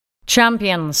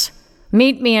Champions,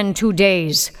 meet me in 2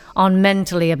 days on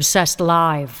Mentally Obsessed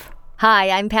Live. Hi,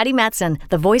 I'm Patty Mattson,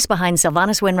 the voice behind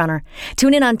Sylvanas Windrunner.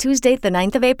 Tune in on Tuesday, the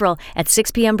 9th of April at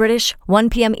 6 p.m. British, 1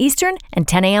 p.m. Eastern, and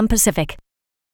 10 a.m. Pacific.